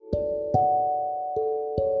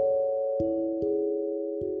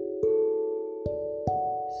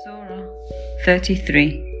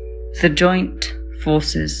33. The Joint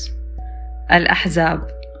Forces. Ahzaab.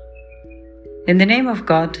 In the name of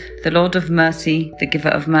God, the Lord of mercy, the giver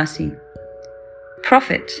of mercy.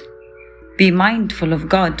 Prophet, be mindful of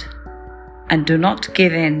God, and do not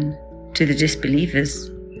give in to the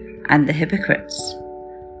disbelievers and the hypocrites.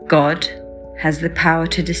 God has the power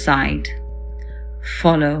to decide.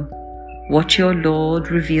 Follow what your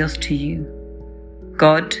Lord reveals to you.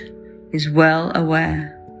 God is well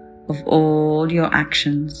aware of all your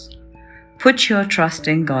actions. Put your trust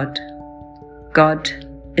in God. God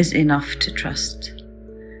is enough to trust.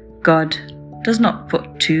 God does not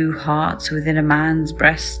put two hearts within a man's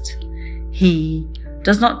breast. He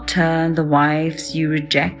does not turn the wives you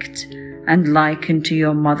reject and liken to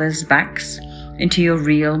your mothers' backs into your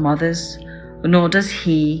real mothers, nor does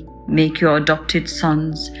He make your adopted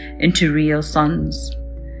sons into real sons.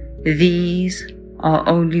 These are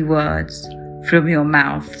only words from your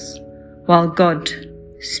mouths, while God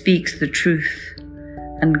speaks the truth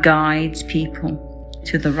and guides people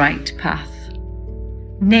to the right path.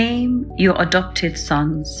 Name your adopted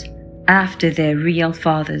sons after their real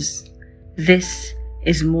fathers. This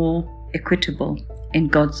is more equitable in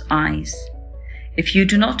God's eyes. If you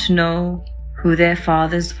do not know who their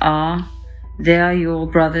fathers are, they are your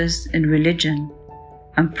brothers in religion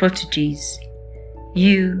and protégés.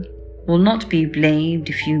 You will not be blamed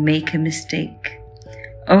if you make a mistake,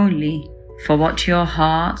 only for what your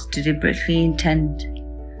hearts deliberately intend.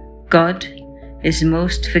 God is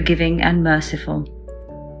most forgiving and merciful.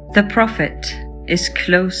 The Prophet is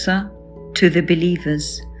closer to the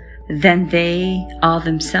believers than they are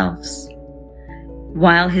themselves,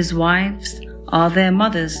 while his wives are their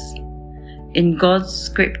mothers. In God's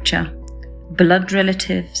scripture, blood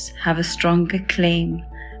relatives have a stronger claim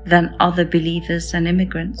than other believers and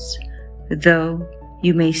immigrants, though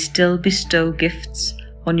you may still bestow gifts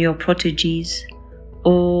on your protégés.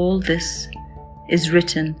 All this is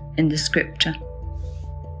written in the scripture.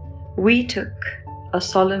 We took a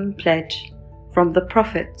solemn pledge from the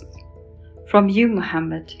prophets, from you,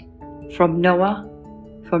 Muhammad, from Noah,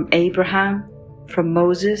 from Abraham, from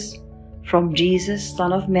Moses, from Jesus,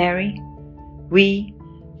 son of Mary. We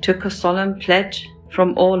took a solemn pledge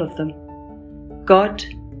from all of them. God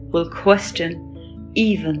will question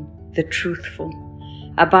even the truthful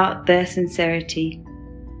about their sincerity,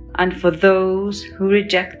 and for those who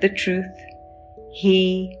reject the truth,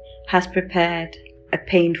 He has prepared a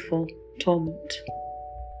painful torment.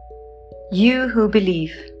 You who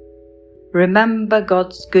believe, remember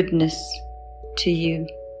God's goodness to you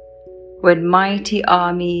when mighty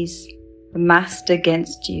armies massed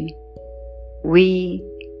against you. We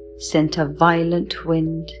sent a violent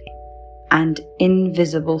wind and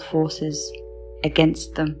invisible forces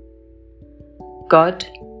against them. God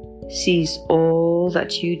sees all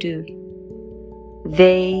that you do.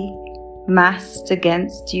 They massed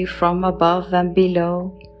against you from above and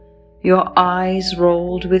below. Your eyes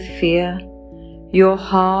rolled with fear. Your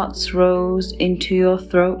hearts rose into your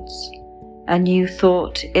throats, and you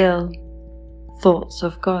thought ill thoughts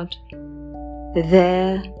of God.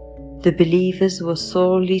 There the believers were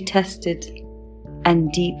sorely tested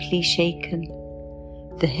and deeply shaken.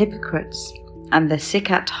 The hypocrites and the sick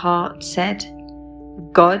at heart said,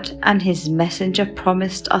 God and His messenger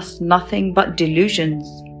promised us nothing but delusions.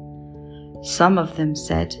 Some of them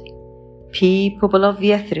said, People of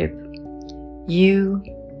Yathrib, you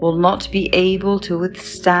will not be able to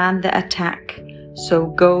withstand the attack, so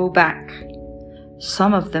go back.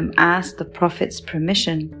 Some of them asked the Prophet's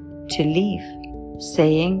permission to leave,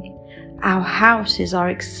 saying, Our houses are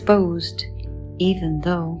exposed, even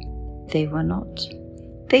though they were not.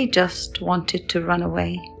 They just wanted to run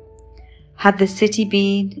away. Had the city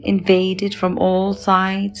been invaded from all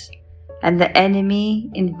sides, and the enemy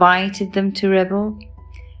invited them to rebel,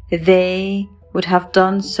 they would have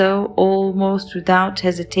done so almost without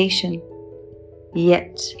hesitation.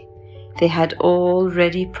 Yet they had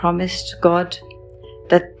already promised God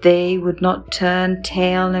that they would not turn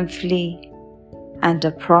tail and flee, and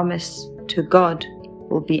a promise to God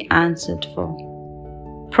will be answered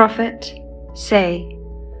for. Prophet, say,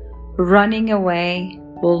 running away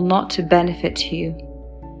will not benefit you.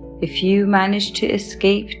 If you manage to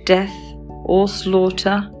escape death or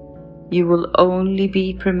slaughter, you will only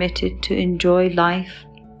be permitted to enjoy life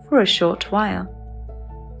for a short while.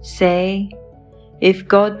 Say, if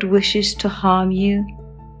God wishes to harm you,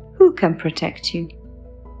 who can protect you?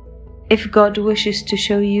 If God wishes to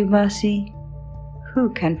show you mercy,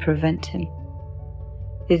 who can prevent Him?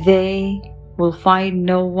 They will find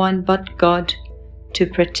no one but God to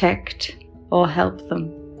protect or help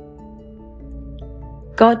them.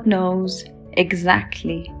 God knows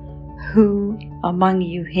exactly Who among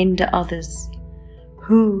you hinder others?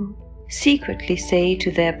 Who secretly say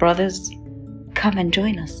to their brothers, "Come and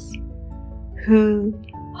join us"? Who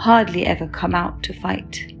hardly ever come out to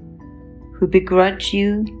fight? Who begrudge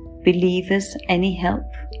you, believers, any help?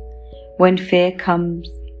 When fear comes,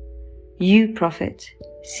 you, prophet,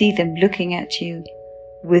 see them looking at you,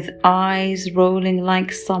 with eyes rolling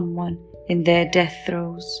like someone in their death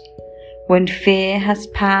throes. When fear has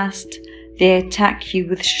passed, they attack you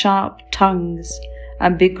with sharp tongues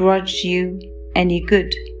and begrudge you any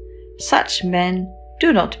good. Such men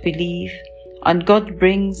do not believe, and God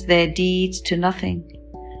brings their deeds to nothing.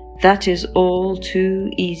 That is all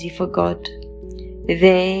too easy for God.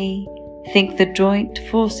 They think the joint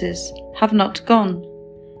forces have not gone,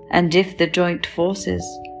 and if the joint forces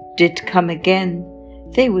did come again,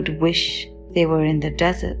 they would wish they were in the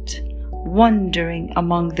desert, wandering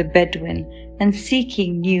among the Bedouin and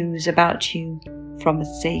seeking news about you from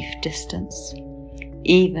a safe distance.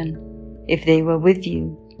 Even if they were with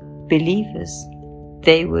you, believers,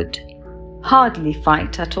 they would hardly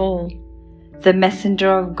fight at all. The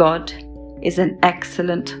messenger of God is an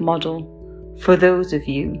excellent model for those of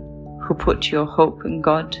you who put your hope in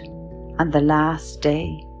God and the last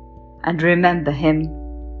day and remember Him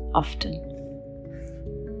often.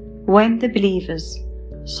 When the believers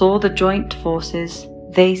saw the joint forces,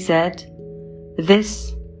 they said,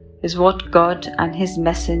 "This is what God and His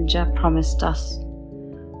messenger promised us."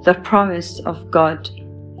 The promise of God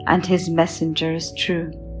and His messenger is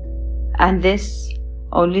true, and this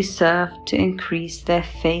only served to increase their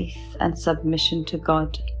faith and submission to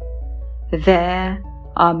God. There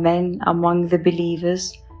are men among the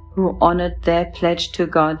believers who honored their pledge to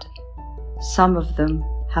God. Some of them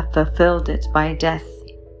have fulfilled it by death,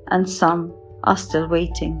 and some are still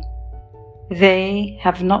waiting. They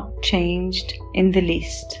have not changed in the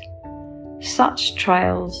least. Such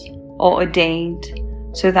trials are ordained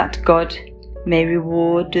so that God may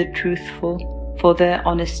reward the truthful for their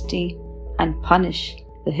honesty and punish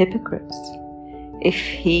the hypocrites, if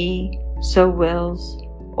He so wills,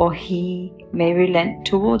 or He may relent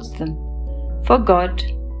towards them. For God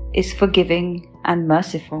is forgiving and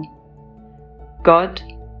merciful. God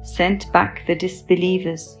sent back the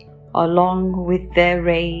disbelievers along with their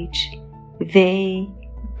rage. They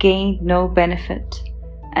gained no benefit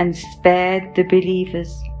and spared the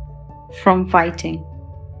believers from fighting.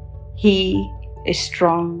 He is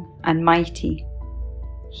strong and mighty.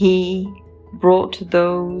 He brought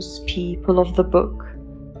those people of the book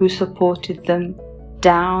who supported them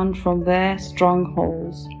down from their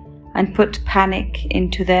strongholds and put panic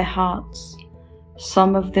into their hearts.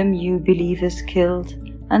 Some of them you believers killed,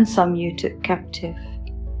 and some you took captive.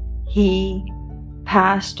 He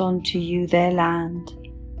passed on to you their land,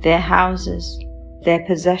 their houses, their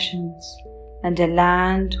possessions, and a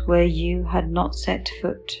land where you had not set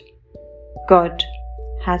foot. God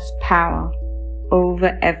has power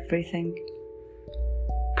over everything.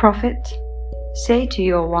 Prophet, say to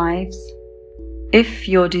your wives, if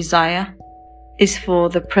your desire is for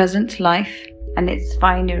the present life and its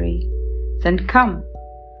finery, then come,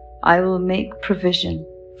 I will make provision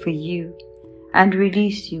for you and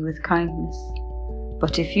release you with kindness.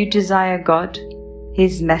 But if you desire God,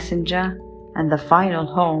 His messenger, and the final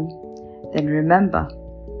home, then remember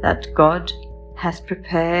that God has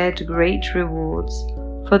prepared great rewards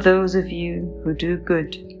for those of you who do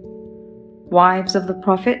good. Wives of the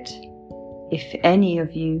Prophet, if any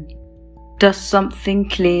of you does something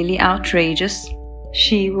clearly outrageous,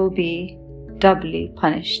 she will be doubly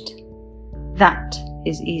punished. That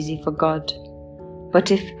is easy for God. But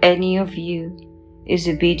if any of you is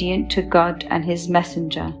obedient to God and His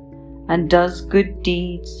messenger and does good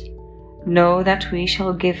deeds, know that we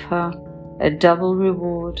shall give her a double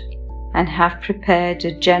reward and have prepared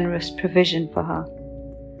a generous provision for her.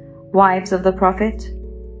 Wives of the Prophet,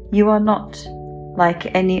 you are not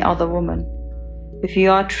like any other woman. If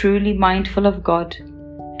you are truly mindful of God,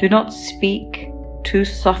 do not speak too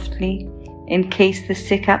softly in case the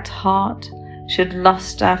sick at heart should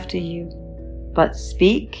lust after you, but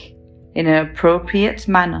speak in an appropriate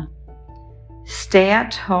manner. Stay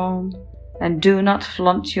at home and do not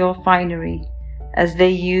flaunt your finery as they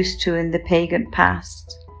used to in the pagan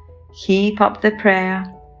past. Keep up the prayer,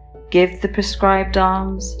 give the prescribed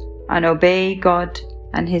alms, and obey God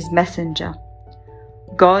and His messenger.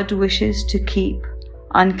 God wishes to keep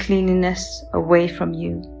uncleanliness away from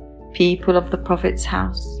you, people of the Prophet's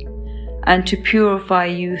house, and to purify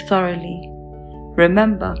you thoroughly.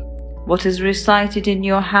 Remember, what is recited in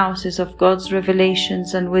your house is of God's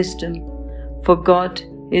revelations and wisdom, for God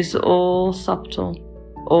is all subtle,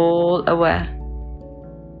 all aware.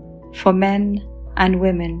 For men and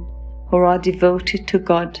women, who are devoted to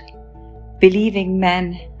God, believing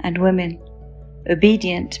men and women,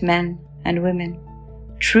 obedient men and women,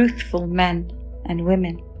 truthful men and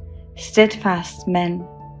women, steadfast men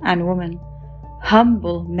and women,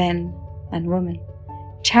 humble men and women,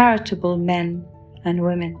 charitable men and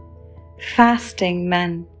women, fasting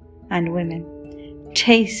men and women,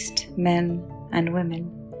 chaste men and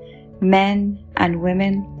women and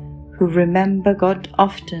women who remember God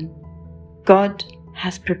often. God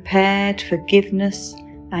has prepared forgiveness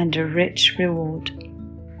and a rich reward.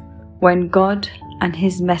 When God and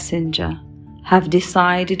His messenger have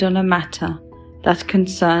decided on a matter that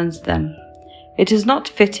concerns them, it is not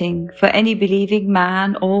fitting for any believing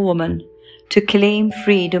man or woman to claim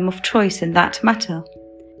freedom of choice in that matter.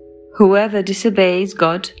 Whoever disobeys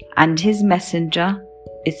God and His messenger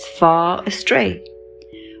is far astray.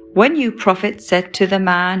 When you, prophet, said to the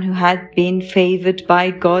man who had been favored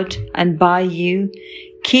by God and by you,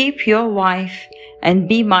 "Keep your wife and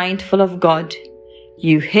be mindful of God,"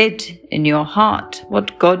 you hid in your heart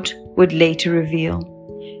what God would later reveal.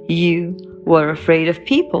 You were afraid of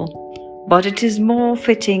people, but it is more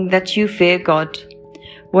fitting that you fear God.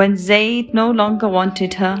 When Zayd no longer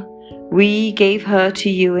wanted her, we gave her to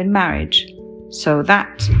you in marriage, so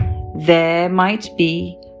that there might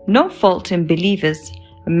be no fault in believers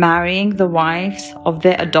marrying the wives of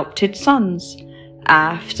their adopted sons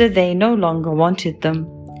after they no longer wanted them.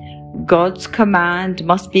 God's command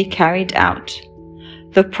must be carried out.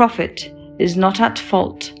 The prophet is not at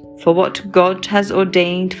fault for what God has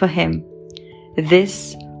ordained for him.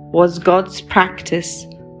 This was God's practice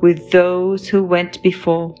with those who went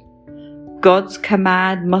before. God's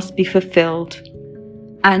command must be fulfilled,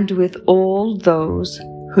 and with all those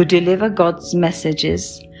who deliver God's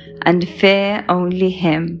messages and fear only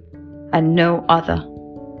Him and no other.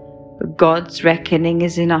 God's reckoning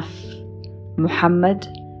is enough. Muhammad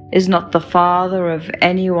is not the father of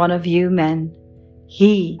any one of you men.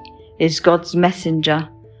 He is God's messenger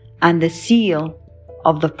and the seal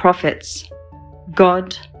of the prophets.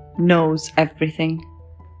 God knows everything.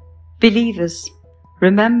 Believers,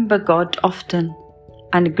 remember God often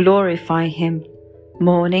and glorify Him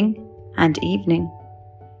morning and evening.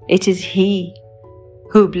 It is He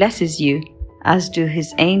who blesses you, as do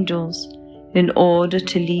His angels, in order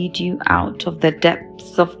to lead you out of the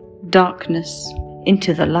depths of darkness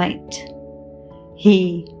into the light.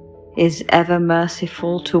 He is ever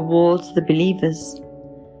merciful towards the believers.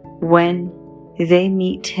 When they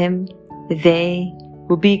meet Him, they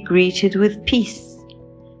will be greeted with peace,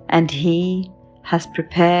 and He has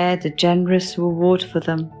prepared a generous reward for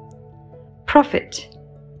them. Prophet,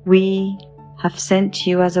 we have sent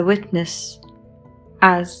you as a witness,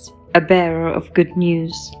 as a bearer of good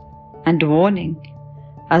news and warning,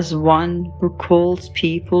 as one who calls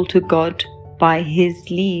people to God by His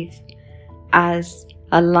leave, as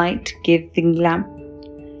a light-giving lamp.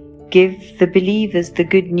 Give the believers the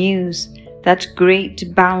good news that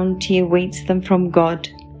great bounty awaits them from God.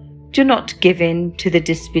 Do not give in to the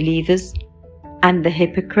disbelievers and the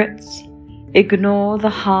hypocrites. Ignore the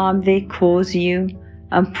harm they cause you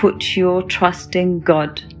and put your trust in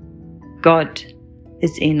God. God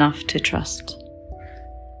is enough to trust.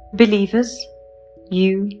 Believers,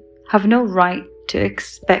 you have no right to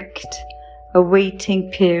expect a waiting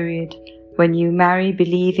period when you marry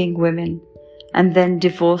believing women and then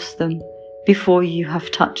divorce them before you have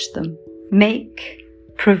touched them. Make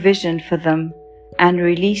provision for them and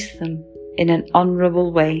release them in an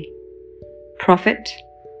honorable way. Prophet,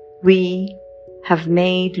 we have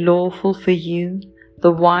made lawful for you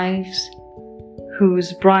the wives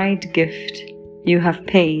whose bride gift you have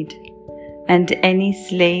paid, and any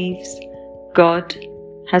slaves God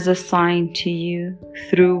has assigned to you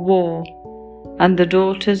through war, and the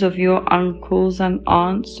daughters of your uncles and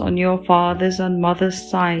aunts on your father's and mother's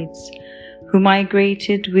sides, who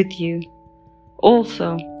migrated with you.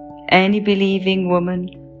 Also, any believing woman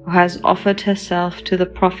who has offered herself to the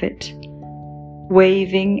Prophet,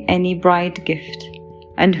 waiving any bride gift,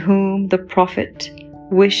 and whom the Prophet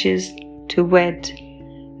wishes to wed.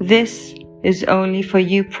 This is only for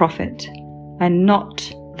you, Prophet, and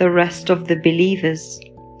not the rest of the believers.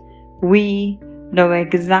 We know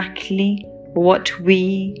exactly what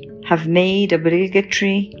we have made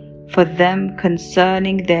obligatory for them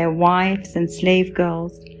concerning their wives and slave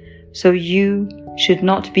girls, so you should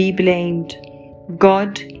not be blamed.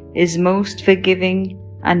 God is most forgiving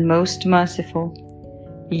and most merciful.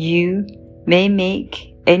 You may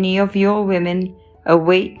make any of your women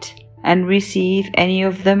await and receive any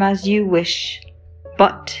of them as you wish,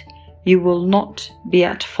 but you will not be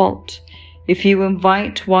at fault if you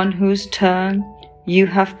invite one whose turn you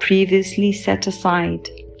have previously set aside.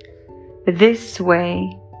 This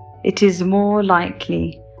way it is more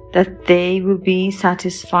likely that they will be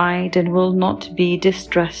satisfied and will not be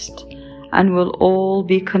distressed, and will all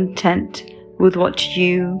be content with what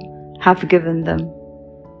you have given them.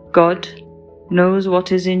 God knows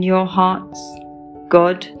what is in your hearts.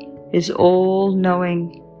 God is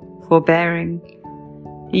all-knowing, forbearing.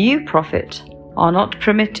 You, prophet, are not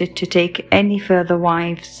permitted to take any further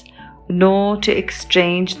wives, nor to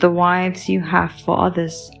exchange the wives you have for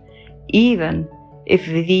others, even if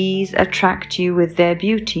these attract you with their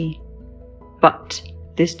beauty. But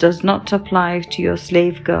this does not apply to your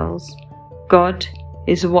slave girls. God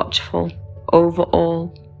is watchful over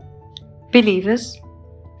all. Believers,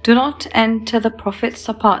 do not enter the prophet's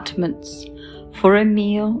apartments for a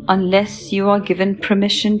meal unless you are given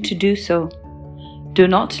permission to do so. Do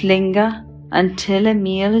not linger until a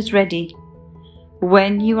meal is ready.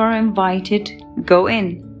 When you are invited, go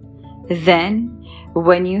in. Then,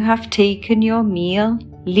 when you have taken your meal,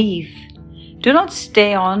 leave. Do not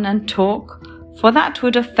stay on and talk, for that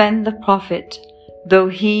would offend the prophet, though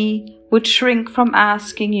he would shrink from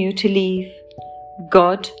asking you to leave.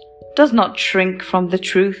 God does not shrink from the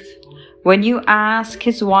truth. When you ask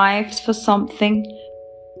his wives for something,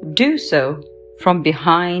 do so from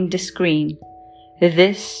behind a screen.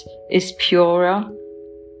 This is purer,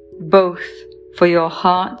 both for your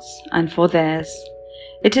hearts and for theirs.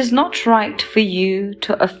 It is not right for you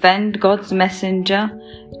to offend God's messenger,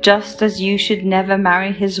 just as you should never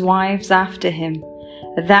marry his wives after him.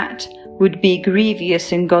 That would be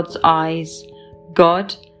grievous in God's eyes.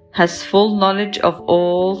 God has full knowledge of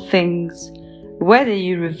all things, whether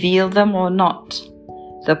you reveal them or not.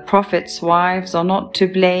 The prophet's wives are not to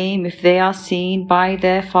blame if they are seen by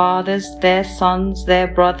their fathers, their sons, their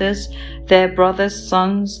brothers'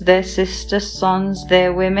 sons, their sisters' sons,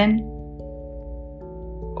 their women,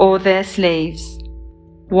 or their slaves.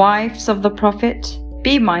 Wives of the prophet,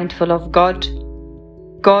 be mindful of God.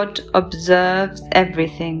 God observes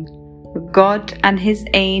everything. God and his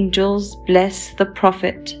angels bless the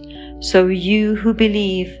prophet. So you who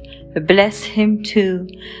believe, bless him too,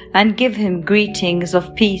 and give him greetings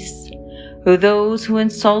of peace. Those who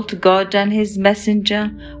insult God and his messenger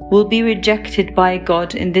will be rejected by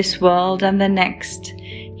God in this world and the next.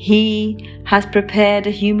 He has prepared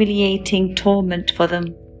a humiliating torment for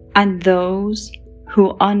them. And those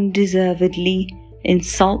who undeservedly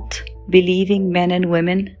insult believing men and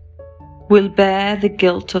women will bear the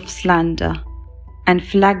guilt of slander and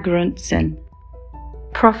flagrant sin.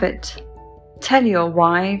 Prophet, tell your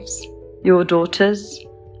wives, your daughters,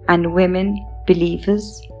 and women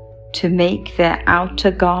believers to make their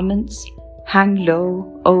outer garments hang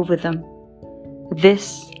low over them.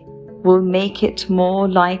 This will make it more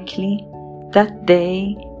likely that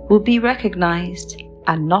they will be recognized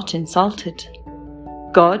and not insulted.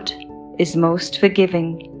 God is most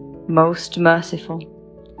forgiving, most merciful.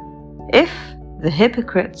 If the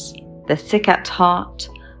hypocrites, the sick at heart,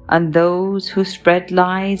 and those who spread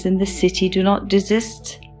lies in the city do not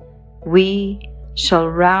desist, we shall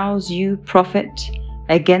rouse you, prophet,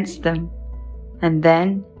 against them, and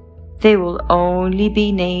then they will only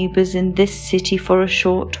be neighbors in this city for a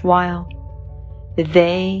short while.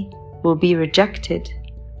 They will be rejected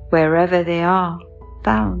wherever they are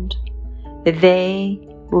found. They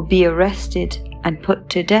will be arrested and put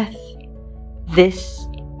to death. This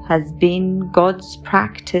has been God's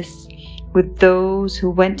practice with those who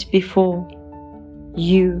went before.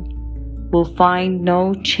 You will find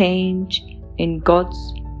no change in God's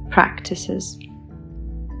practices.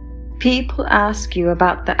 People ask you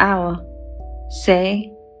about the hour.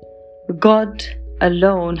 Say, God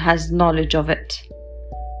alone has knowledge of it.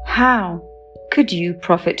 How could you,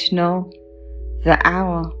 prophet, know? The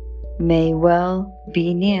hour may well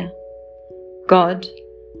be near. God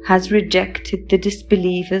has rejected the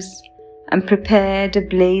disbelievers and prepared a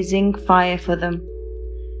blazing fire for them.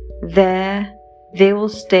 There they will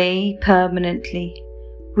stay permanently,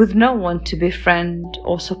 with no one to befriend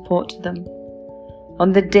or support them.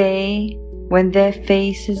 On the day when their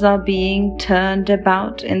faces are being turned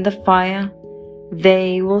about in the fire,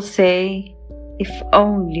 they will say, "If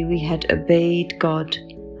only we had obeyed God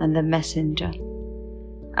and the messenger.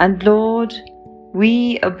 And Lord,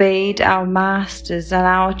 we obeyed our masters and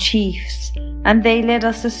our chiefs, and they led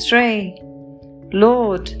us astray.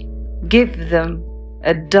 Lord, give them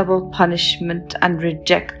a double punishment and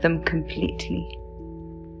reject them completely."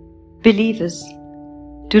 Believers,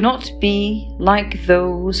 do not be like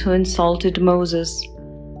those who insulted Moses.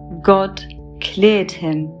 God cleared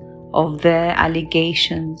him of their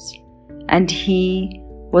allegations, and he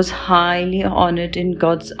was highly honored in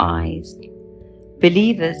God's eyes.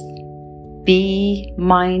 Believers, Be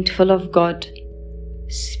mindful of God.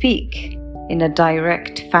 Speak in a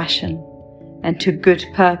direct fashion and to good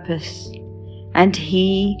purpose, and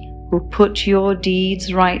He will put your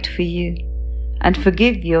deeds right for you and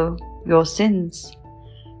forgive you your sins.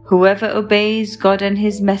 Whoever obeys God and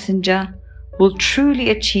His messenger will truly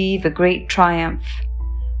achieve a great triumph.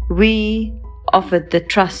 We offered the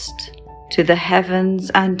trust to the heavens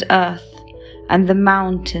and earth and the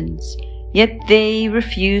mountains, yet they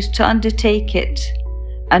refused to undertake it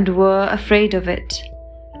and were afraid of it.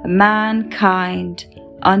 Mankind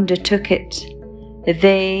undertook it.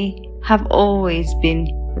 They have always been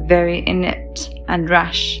very inept and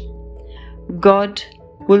rash. God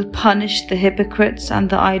will punish the hypocrites and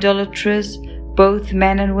the idolaters, both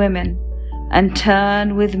men and women, and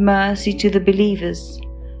turn with mercy to the believers,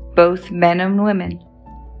 both men and women.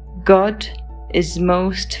 God is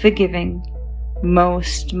most forgiving,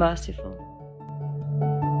 most merciful.